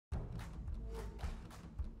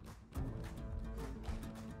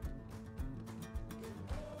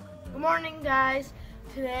Good morning, guys.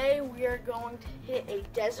 Today we are going to hit a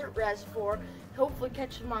desert reservoir, hopefully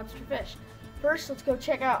catch some monster fish. First, let's go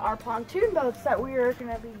check out our pontoon boats that we are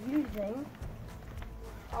going to be using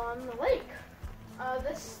on the lake.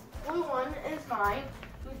 This blue one is mine.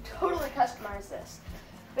 We've totally customized this.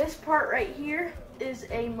 This part right here is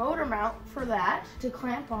a motor mount for that to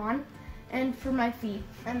clamp on and for my feet.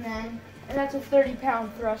 And that's a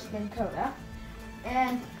 30-pound thrust Minn Kota.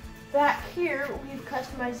 And back here, we've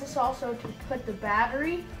customized this also to put the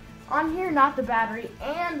battery on here, not the battery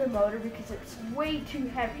and the motor because it's way too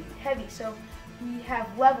heavy. So we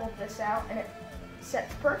have leveled this out and it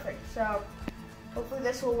sets perfect. So hopefully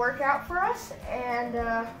this will work out for us, and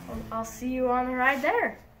I'll see you on the ride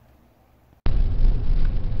there.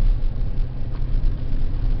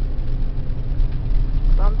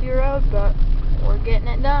 Bumpy road, but we're getting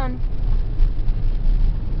it done.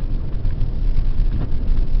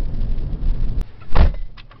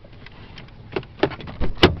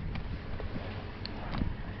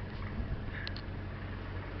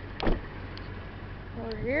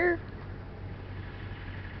 We're here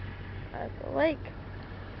at the lake.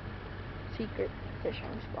 Secret fishing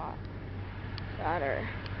spot. Got our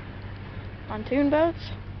pontoon boats.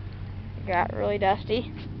 Got really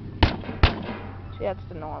dusty. See, that's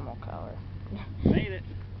the normal color. Made it.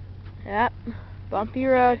 Yep. Bumpy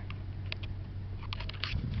road.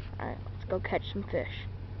 Alright, let's go catch some fish.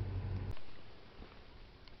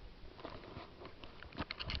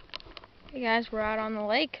 Hey guys, we're out on the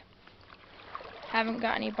lake. Haven't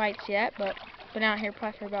got any bites yet, but been out here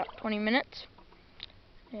probably for about 20 minutes.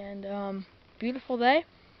 And beautiful day.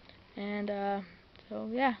 And so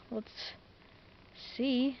yeah, let's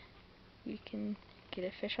see if we can get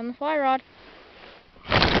a fish on the fly rod.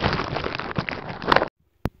 What's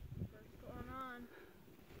going on?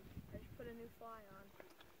 I just put a new fly on.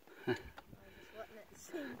 I'm just letting it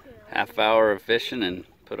sink in. Half hour of fishing and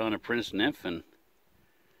put on a Prince nymph, and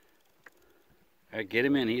I get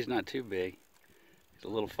him in. He's not too big. He's a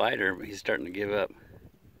little fighter, but he's starting to give up.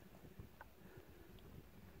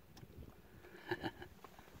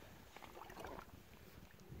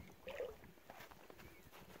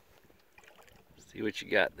 See what you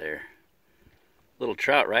got there. Little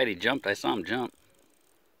trout, right? He jumped. I saw him jump.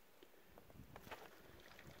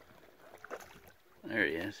 There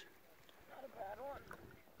he is. Not a bad one.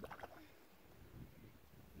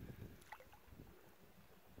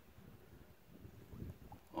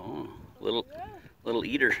 Oh, little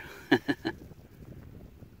eater.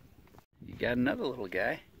 You got another little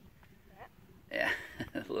guy. Yeah,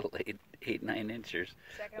 little 8-9 inchers.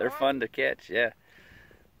 They're fun to catch. Yeah.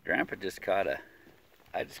 Grandpa just caught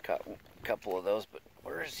I just caught a couple of those, but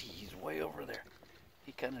where is he? He's way over there.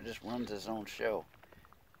 He kind of just runs his own show.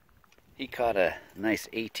 He caught a nice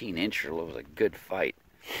 18-incher. It was a good fight.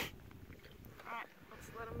 Alright, let's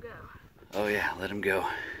let him go. Oh yeah, let him go.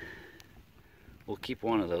 We'll keep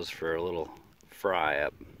one of those for a little fry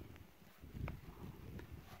up.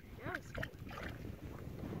 Yes.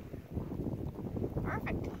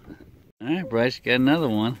 Perfect. Alright, Bryce, got another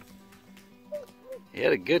one. He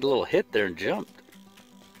had a good little hit there and jumped.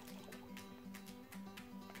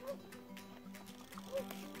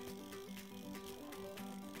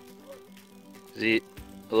 Is he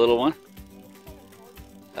a little one?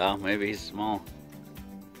 Oh, maybe he's small.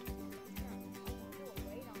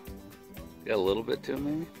 Got a little bit to him,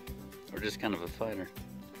 maybe? Or just kind of a fighter?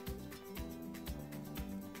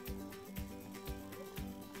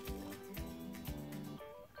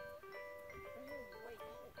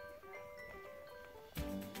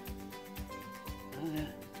 Oh, yeah.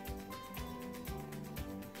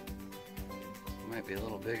 Might be a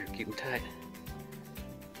little bigger. Keep him tight.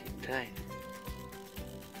 Keep him tight.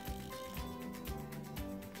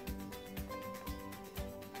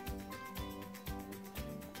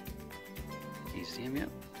 Can you see him yet?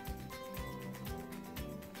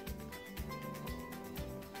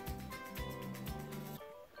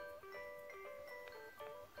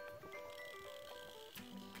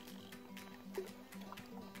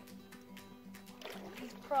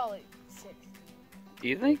 He's probably 6. Do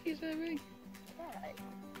you think he's that big? Yeah.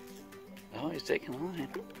 Oh, he's taking a line.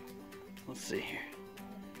 Let's see here.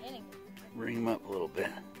 Bring him up a little bit.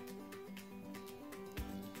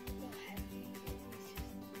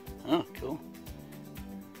 Oh, cool.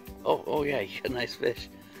 Oh yeah, you got a nice fish.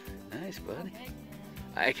 Nice, buddy.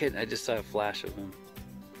 I just saw a flash of him.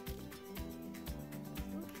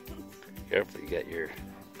 Careful, you got your...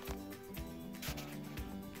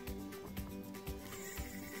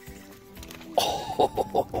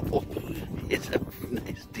 Oh, it's a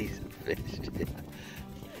nice, decent fish.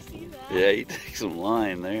 See that? Yeah, he takes some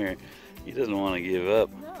line there. He doesn't want to give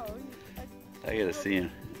up. No, I gotta see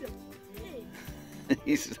him.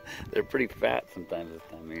 They're pretty fat sometimes this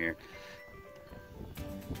time of year.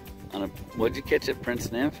 What'd you catch at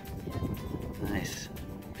Prince Nymph? Nice.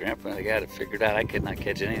 Grandpa, I got it figured out. I could not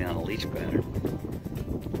catch anything on a leech pattern.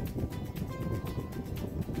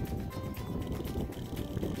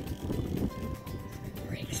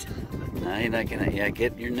 No, you're not gonna. Yeah,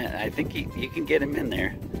 get your net. I think you can get him in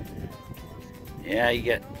there. Yeah, you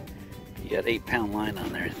got 8-pound line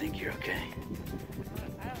on there. I think you're okay.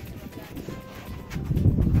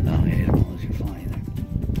 Oh, yeah, don't lose your fly either.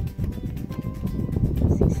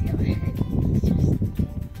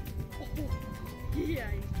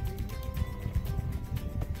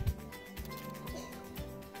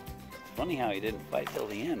 It's funny how he didn't fight till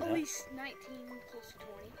the end. At least 19, close to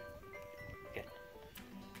 20. Okay.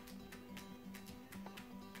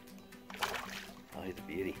 Oh, he's a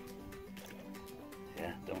beauty.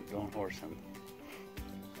 Yeah, don't horse him.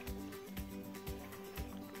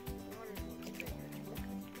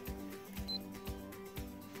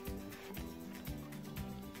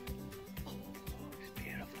 He's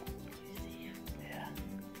beautiful. Yeah.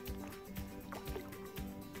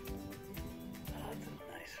 Oh, that's a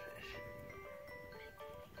nice fish.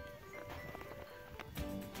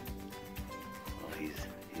 Oh,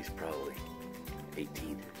 he's probably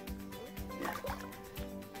 18. Yeah.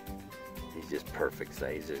 He's just perfect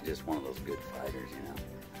size. He's just one of those good fighters, you know.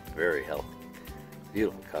 Very healthy.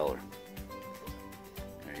 Beautiful color.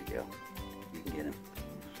 There you go. You can get him.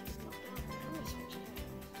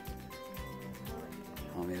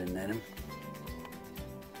 Want me to net him?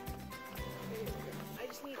 I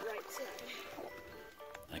just need right side.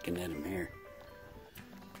 I can net him here.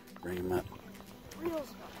 Bring him up.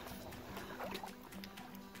 Reels.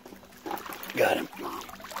 Got him.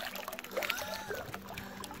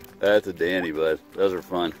 That's a dandy, bud. Those are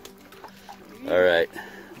fun. All right,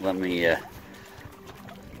 let me,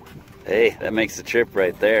 hey, that makes the trip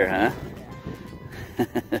right there, huh?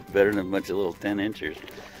 Better than a bunch of little 10-inchers.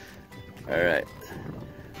 All right,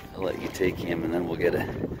 I'll let you take him and then we'll get a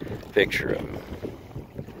picture of him.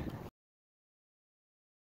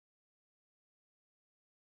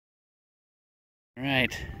 All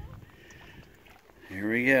right,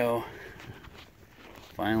 here we go.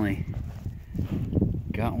 Finally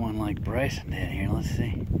got one like Bryson did here. Let's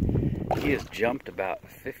see. He has jumped about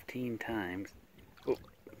 15 times. Oh.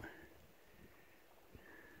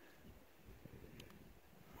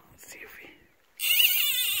 Let's see if he...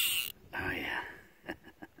 Oh, yeah.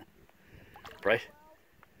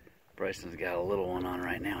 Bryson's got a little one on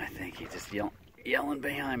right now, I think. He's just yelling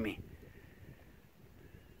behind me.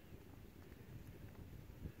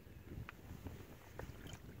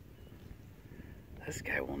 This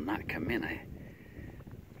guy will not come in.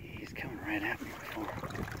 He's coming right at me before.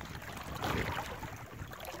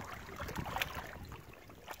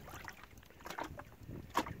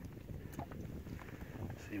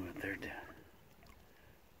 See what they're doing.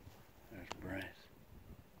 There's Bryce.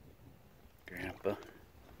 Grandpa.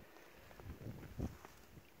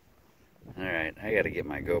 Alright, I gotta get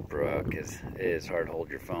my GoPro out because it is hard to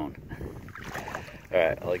hold your phone.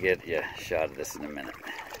 Alright, I'll get you a shot of this in a minute.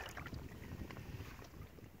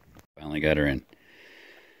 Finally got her in.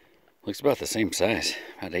 Looks about the same size,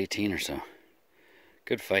 about 18 or so.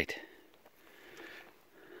 Good fight.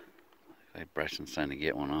 Like Bryson's trying to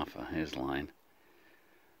get one off of his line.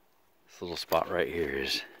 This little spot right here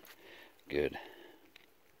is good.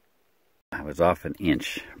 I was off an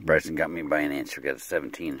inch. Bryson got me by an inch. We got a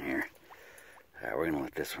 17 here. Alright, we're gonna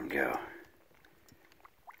let this one go.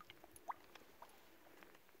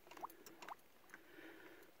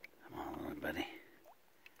 Come on, little buddy.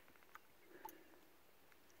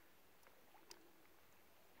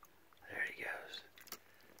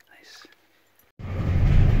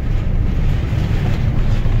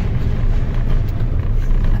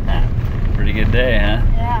 Good day, huh?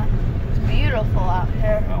 Yeah, it's beautiful out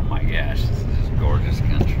here. Oh my gosh, this is gorgeous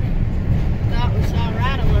country. Thought we saw a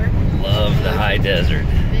rattler. Love the high desert.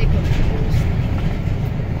 Big one.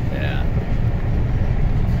 Yeah.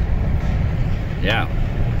 Yeah.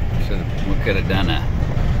 We could have done a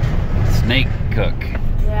snake cook.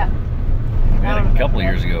 Yeah. We had a couple of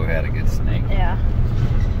years ago. We had a good snake. Yeah.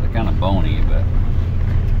 They're kind of bony, but.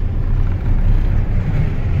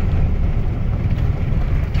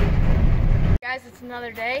 Guys, it's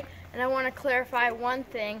another day, and I want to clarify one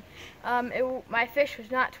thing. My fish was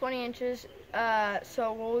not 20 inches,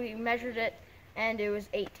 so we measured it, and it was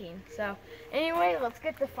 18. So anyway, let's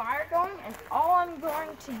get the fire going, and all I'm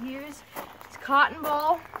going to use is cotton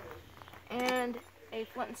ball and a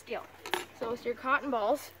flint and steel. So with your cotton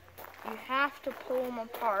balls, you have to pull them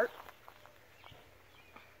apart.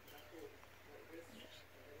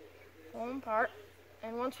 pull them apart.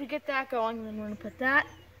 And once we get that going, then we're gonna put that,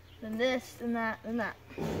 then this, then that, then that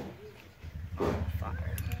on the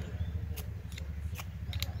fire.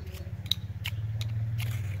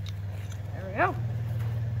 There we go.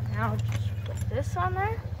 Now just put this on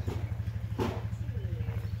there.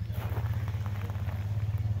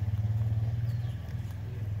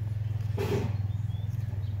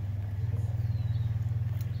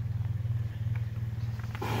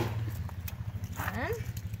 And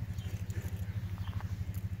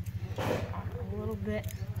a little bit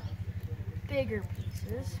bigger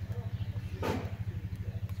pieces.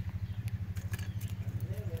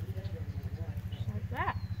 Just like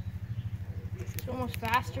that. It's almost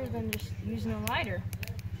faster than just using a lighter.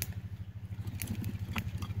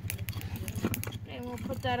 And we'll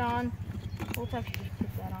put that on. We'll have to just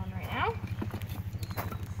put that on right now.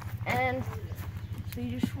 And so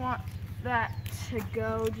you just want that to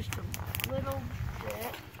go just a little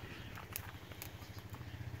bit.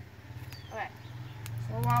 Okay,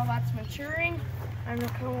 so while that's maturing, I'm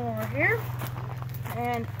gonna come over here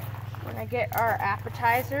and we're gonna get our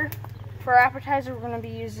appetizer. For our appetizer, we're gonna be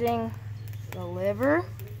using the liver.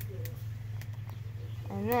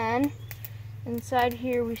 And then inside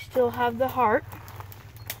here, we still have the heart.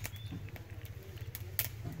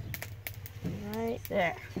 Right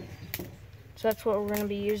there. So that's what we're going to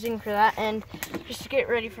be using for that. And just to get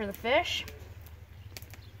ready for the fish,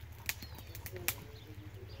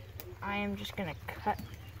 I am just going to cut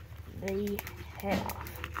the head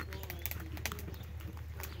off.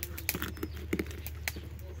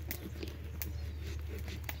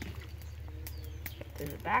 Get to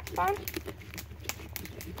the backbone.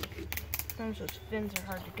 Sometimes those fins are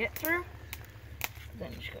hard to get through.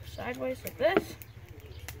 Then just go sideways like this.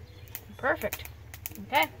 Perfect.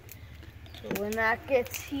 Okay. So when that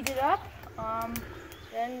gets heated up,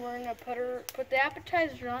 then we're gonna put the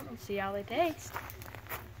appetizer on and see how they taste.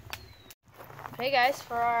 Okay guys,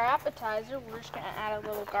 for our appetizer, we're just gonna add a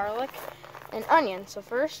little garlic and onion. So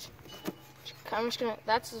first,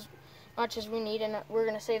 that's as much as we need, and we're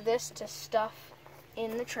gonna save this to stuff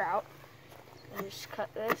in the trout. And just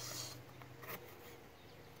cut this.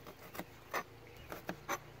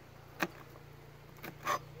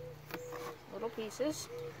 Little pieces.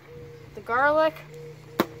 The garlic,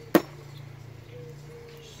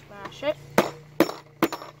 smash it.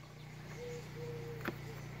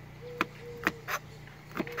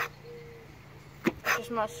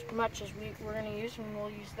 Just as much as we're going to use, and we'll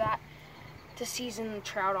use that to season the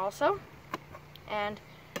trout also. And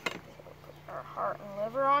put our heart and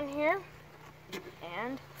liver on here,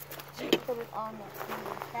 and put it on the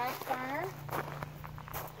cast iron.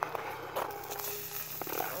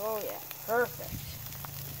 Oh yeah, perfect.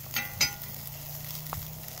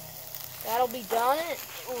 That'll be done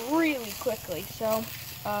really quickly. So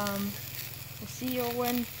we'll see you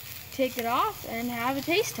when you take it off and have a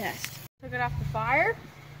taste test. Took it off the fire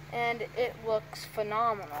and it looks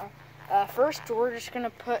phenomenal. First, we're just gonna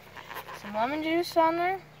put some lemon juice on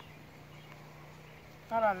there.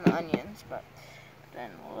 Not on the onions, but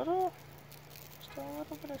then just a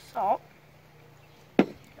little bit of salt.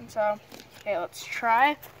 And so, okay, let's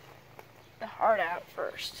try the heart out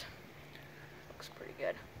first. Looks pretty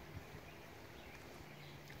good.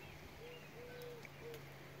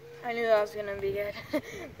 I knew that was gonna be good.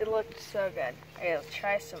 It looked so good. Okay, let's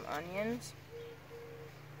try some onions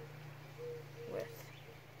with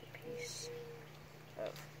a piece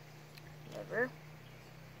of liver.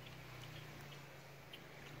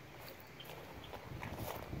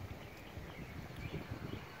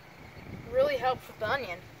 Really helps with the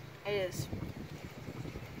onion is,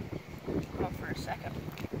 hold on for a second.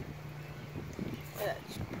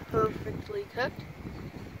 It's perfectly cooked.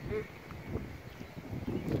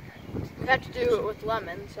 You have to do it with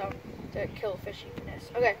lemon, so to kill the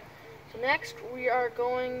fishiness. Okay, so next we are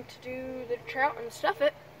going to do the trout and stuff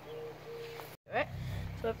it. Alright,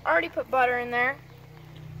 so I've already put butter in there.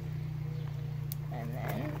 And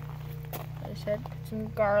then, like I said, put some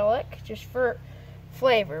garlic just for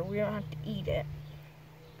flavor. We don't have to eat it.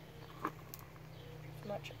 As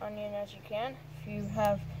much onion as you can. If you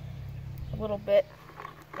have a little bit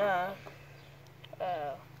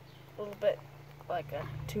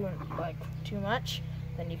like too much,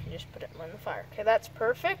 then you can just put it in the fire. Okay, that's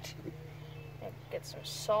perfect. And get some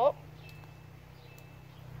salt.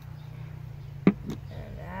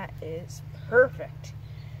 And that is perfect.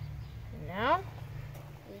 And now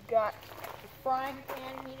we've got the frying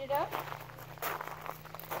pan heated up.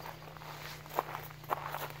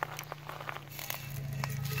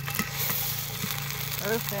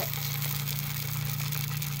 Perfect.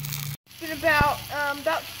 It's been about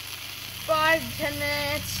 5 to 10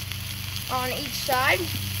 minutes. on each side.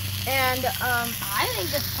 And I think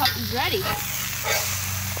this puppy's ready.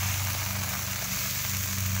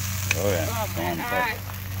 Oh yeah. Oh man, alright.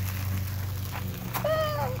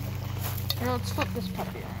 Now let's flip this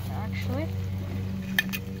puppy around, actually.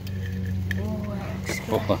 Oh, that looks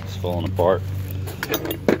good. It's falling apart.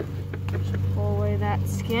 Just pull away that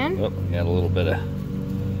skin. Oh, got a little bit of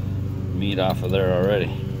meat off of there already.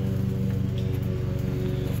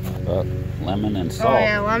 About lemon and salt. Oh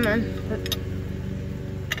yeah, lemon.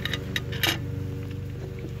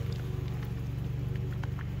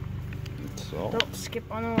 Salt. Don't skip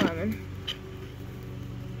on the lemon.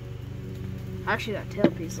 Actually, that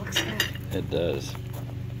tail piece looks good. It does.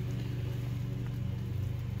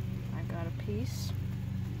 I got a piece.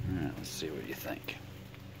 Alright, let's see what you think.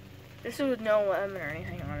 This is with no lemon or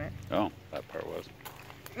anything on it. Oh, that part wasn't.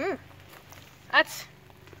 That's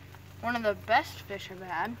one of the best fish I've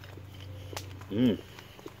had.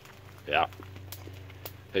 Yeah.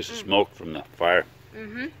 Tastes of smoke from the fire.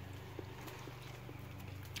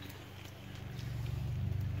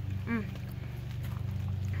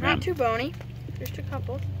 Not too bony, just a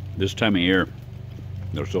couple. This time of year,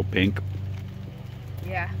 they're so pink,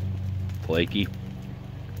 Yeah. flaky. Good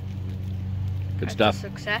That's stuff. a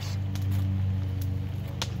success.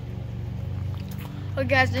 Well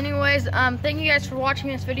guys, anyways, thank you guys for watching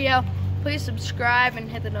this video. Please subscribe and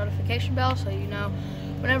hit the notification bell so you know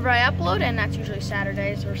whenever I upload, and that's usually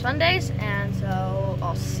Saturdays or Sundays. And so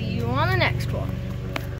I'll see you on the next one.